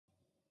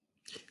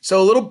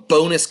So a little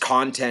bonus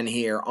content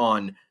here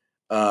on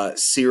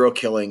serial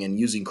killing and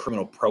using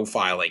criminal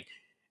profiling,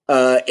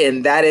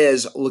 and that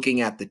is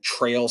looking at the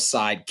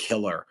Trailside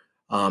killer.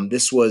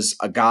 This was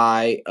a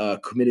guy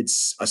committed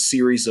a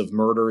series of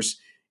murders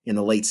in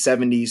the late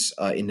 70s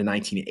into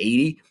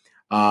 1980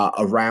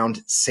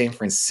 around San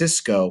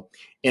Francisco.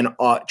 And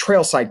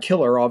Trailside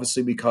killer,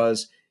 obviously,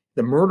 because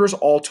the murders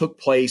all took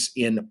place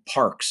in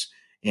parks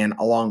and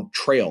along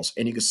trails.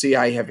 And you can see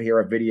I have here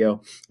a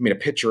video, I made a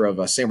picture of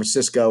San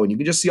Francisco, and you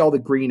can just see all the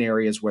green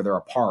areas where there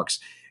are parks.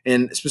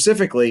 And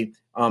specifically,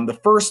 the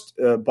first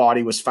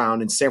body was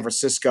found in San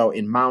Francisco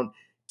in Mount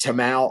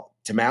Tamalpais.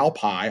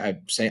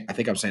 I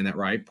think I'm saying that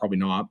right. Probably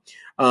not.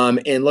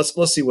 And let's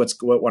see what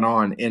went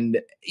on.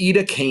 And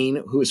Ida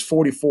Kane, who is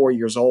 44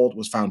 years old,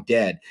 was found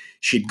dead.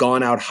 She'd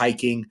gone out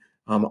hiking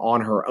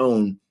on her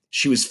own.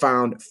 She was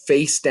found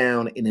face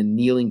down in a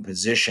kneeling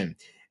position.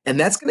 And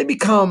that's going to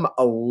become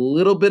a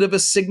little bit of a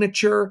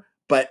signature,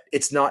 but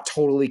it's not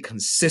totally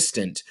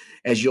consistent,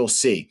 as you'll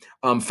see.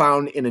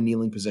 Found in a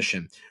kneeling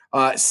position.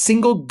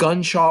 Single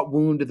gunshot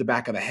wound to the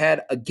back of the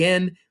head.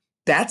 Again,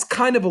 that's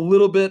kind of a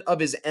little bit of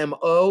his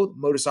MO,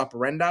 modus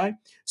operandi.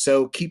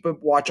 So keep a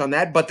watch on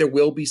that, but there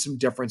will be some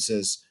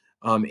differences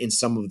in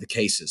some of the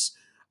cases.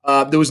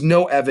 There was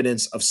no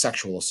evidence of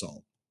sexual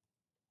assault,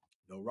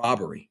 no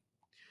robbery.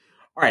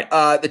 All right,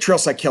 the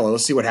Trailside killer.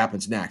 Let's see what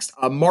happens next.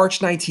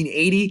 March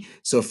 1980,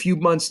 so a few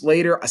months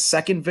later, a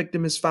second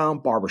victim is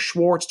found. Barbara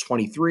Schwartz,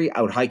 23,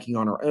 out hiking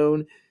on her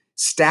own,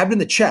 stabbed in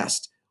the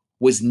chest,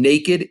 was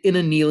naked in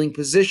a kneeling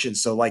position.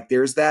 So, like,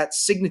 there's that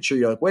signature.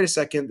 You're like, wait a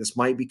second, this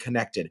might be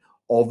connected.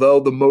 Although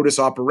the modus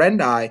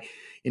operandi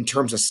in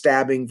terms of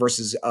stabbing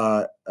versus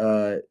a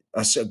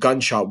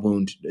gunshot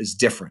wound is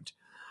different.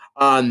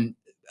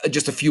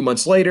 Just a few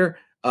months later,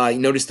 you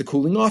notice the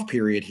cooling off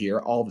period here,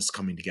 all this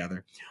coming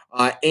together.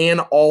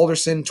 Ann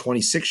Alderson,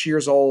 26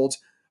 years old,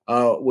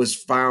 was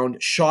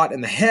found shot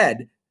in the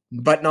head,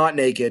 but not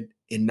naked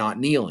and not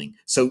kneeling.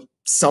 So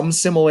some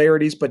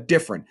similarities, but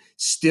different.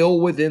 Still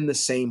within the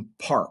same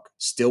park.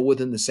 Still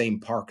within the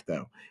same park,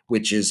 though,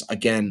 which is,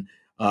 again,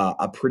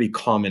 a pretty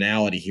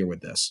commonality here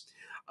with this.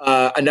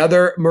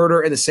 Another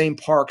murder in the same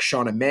park,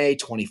 Shauna May,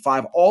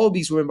 25. All of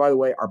these women, by the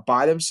way, are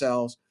by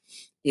themselves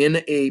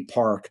in a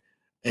park.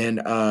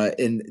 And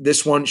in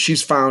this one,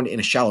 she's found in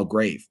a shallow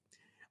grave.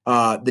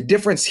 The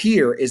difference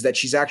here is that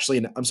she's actually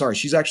in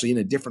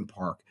a different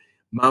park,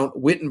 Mount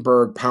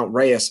Wittenberg, Mount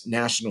Reyes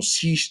National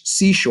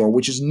Seashore,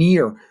 which is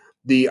near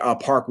the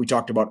park we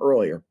talked about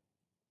earlier.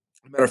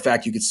 As a matter of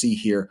fact, you can see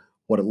here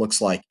what it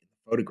looks like in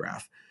the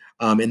photograph.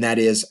 And that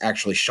is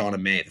actually Shauna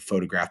May, the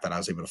photograph that I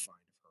was able to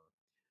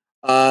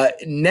find.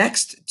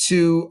 Next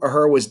to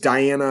her was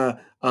Diana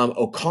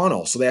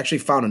O'Connell. So they actually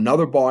found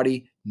another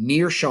body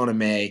near Shauna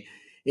May,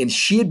 and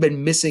she had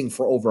been missing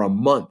for over a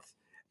month.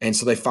 And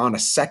so they found a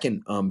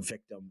second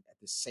victim at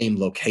the same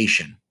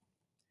location.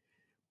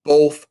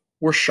 Both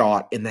were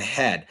shot in the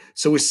head.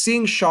 So we're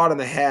seeing shot in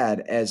the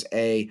head as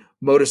a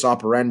modus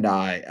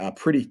operandi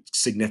pretty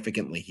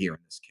significantly here in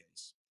this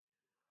case.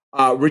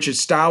 Richard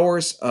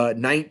Stowers,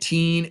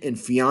 19, and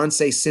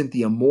fiance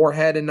Cynthia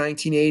Moorhead in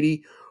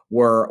 1980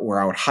 were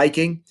out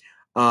hiking.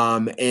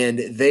 And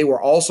they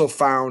were also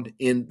found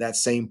in that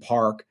same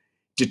park,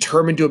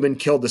 determined to have been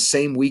killed the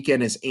same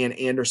weekend as Ann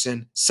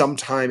Anderson,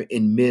 sometime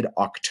in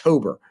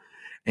mid-October.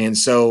 And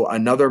so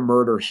another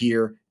murder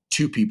here,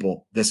 2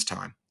 people this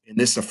time. And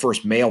this is the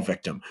first male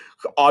victim.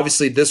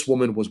 Obviously, this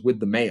woman was with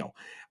the male.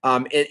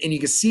 And you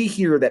can see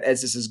here that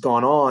as this has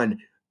gone on,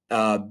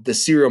 the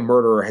serial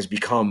murderer has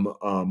become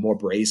more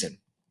brazen.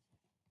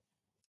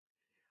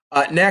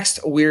 Next,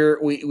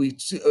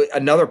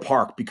 another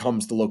park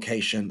becomes the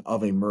location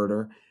of a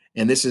murder.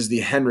 And this is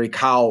the Henry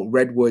Cowell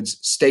Redwoods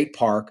State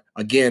Park,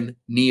 again,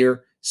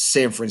 near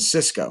San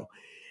Francisco.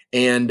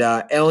 And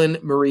Ellen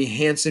Marie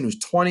Hansen, who's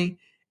 20,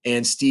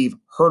 and Steve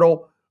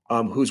Hurdle,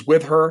 who's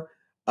with her.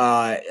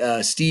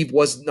 Steve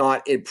was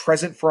not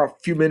present for a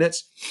few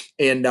minutes,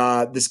 and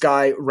this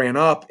guy ran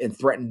up and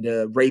threatened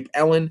to rape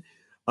Ellen.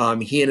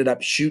 He ended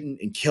up shooting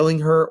and killing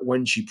her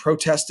when she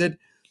protested.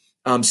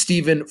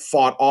 Stephen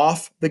fought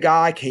off the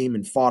guy, came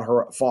and fought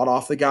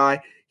off the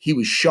guy. He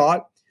was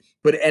shot,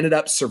 but ended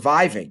up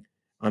surviving.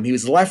 He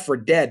was left for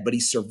dead, but he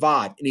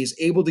survived, and he's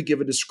able to give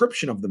a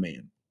description of the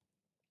man.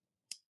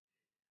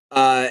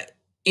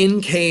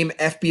 In came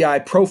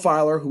FBI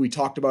profiler, who we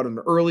talked about in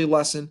an early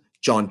lesson,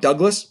 John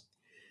Douglas.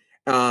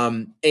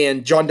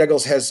 And John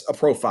Douglas has a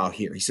profile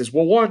here. He says,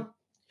 well, one,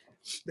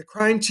 the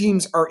crime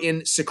teams are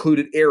in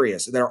secluded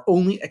areas that are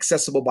only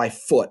accessible by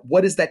foot.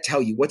 What does that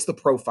tell you? What's the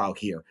profile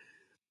here?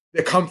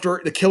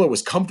 The killer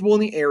was comfortable in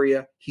the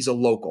area. He's a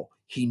local.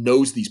 He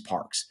knows these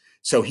parks.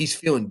 So he's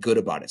feeling good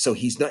about it. So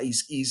he's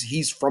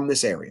from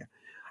this area.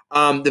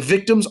 The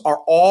victims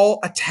are all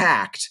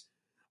attacked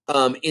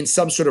in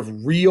some sort of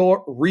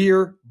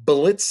rear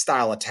blitz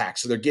style attack.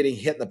 So they're getting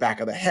hit in the back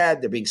of the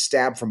head. They're being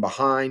stabbed from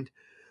behind.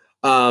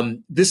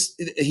 This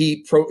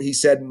he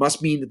said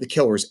must mean that the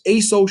killer is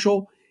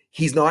asocial.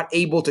 He's not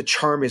able to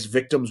charm his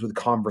victims with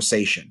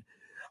conversation.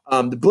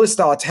 The blitz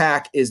style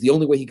attack is the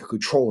only way he could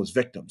control his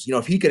victims.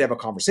 If he could have a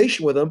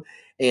conversation with them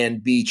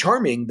and be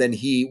charming, then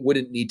he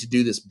wouldn't need to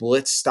do this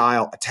blitz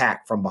style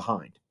attack from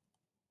behind.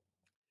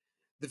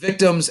 The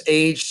victims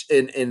ranged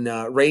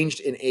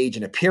in age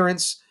and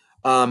appearance,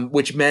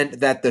 which meant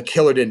that the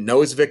killer didn't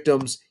know his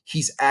victims.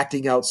 He's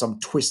acting out some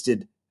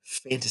twisted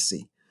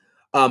fantasy.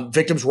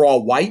 Victims were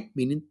all white,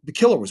 meaning the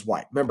killer was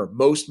white. Remember,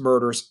 most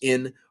murders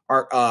in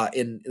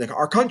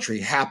our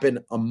country happen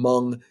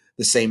among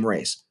the same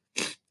race.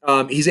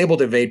 He's able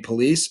to evade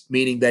police,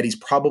 meaning that he's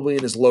probably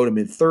in his low to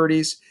mid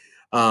 30s.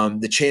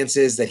 The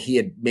chances that he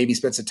had maybe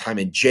spent some time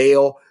in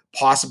jail,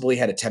 possibly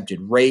had attempted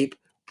rape,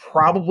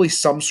 probably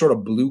some sort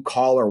of blue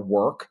collar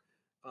work.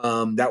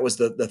 That was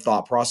the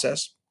thought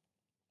process.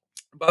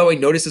 By the way,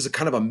 notice there's a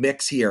kind of a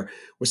mix here.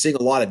 We're seeing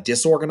a lot of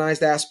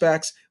disorganized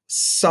aspects,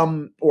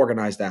 some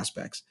organized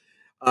aspects.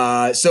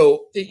 This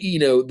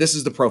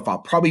is the profile.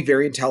 Probably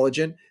very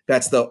intelligent.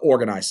 That's the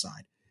organized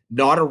side.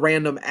 Not a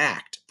random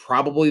act.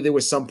 Probably there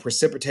was some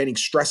precipitating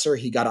stressor.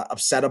 He got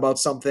upset about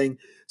something.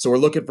 So we're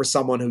looking for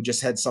someone who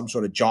just had some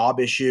sort of job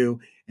issue,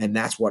 and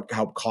that's what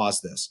helped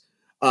cause this.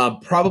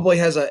 Probably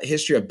has a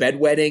history of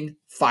bedwetting,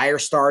 fire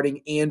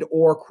starting, and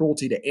or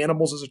cruelty to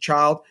animals as a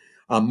child.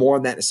 More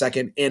on that in a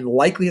second. And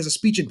likely has a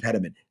speech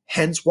impediment,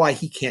 hence why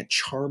he can't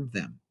charm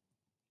them.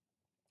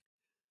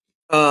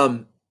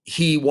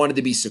 He wanted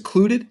to be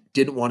secluded,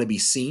 didn't want to be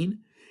seen,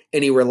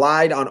 and he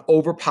relied on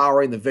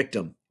overpowering the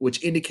victim,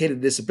 which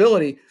indicated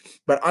disability,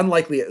 but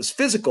unlikely it was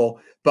physical,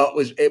 but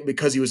was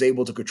because he was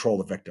able to control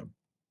the victim.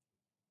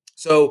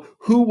 So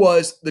who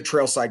was the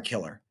Trailside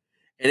killer?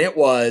 And it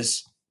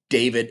was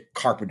David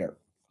Carpenter.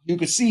 You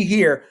can see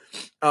here,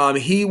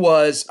 he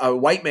was a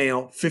white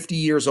male, 50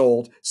 years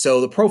old.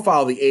 So the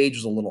profile of the age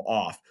was a little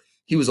off.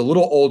 He was a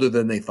little older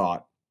than they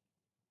thought.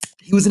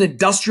 He was an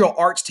industrial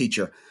arts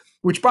teacher,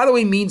 which, by the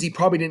way, means he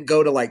probably didn't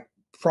go to like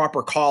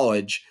proper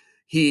college.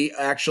 He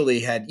actually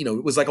had,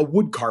 it was like a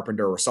wood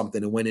carpenter or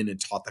something and went in and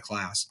taught the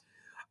class.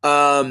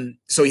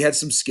 So he had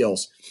some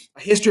skills,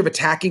 a history of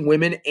attacking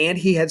women, and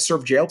he had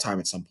served jail time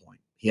at some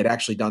point. He had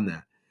actually done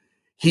that.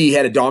 He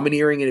had a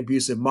domineering and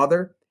abusive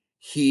mother.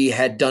 He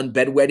had done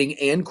bedwetting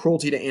and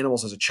cruelty to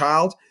animals as a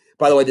child.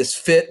 By the way, this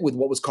fit with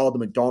what was called the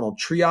McDonald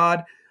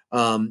triad,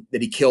 that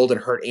he killed and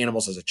hurt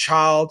animals as a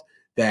child,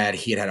 that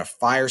he had a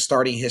fire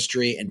starting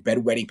history and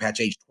bedwetting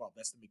patch age 12.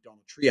 That's the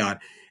McDonald triad.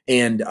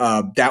 And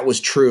that was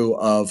true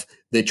of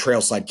the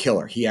Trailside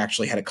killer. He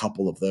actually had a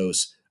couple of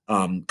those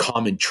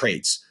common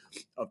traits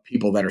of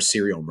people that are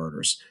serial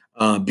murderers.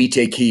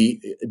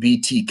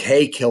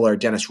 BTK killer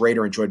Dennis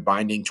Rader enjoyed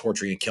binding,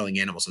 torturing, and killing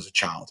animals as a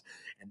child.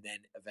 And then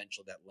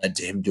eventually that led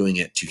to him doing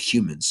it to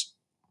humans.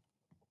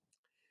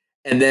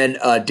 And then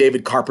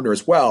David Carpenter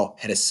as well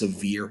had a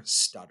severe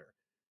stutter.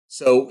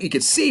 So you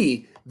could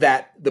see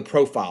that the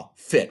profile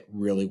fit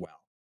really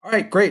well. All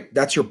right, great.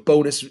 That's your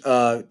bonus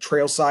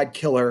Trailside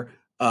killer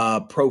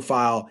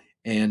profile,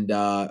 and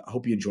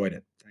hope you enjoyed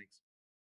it.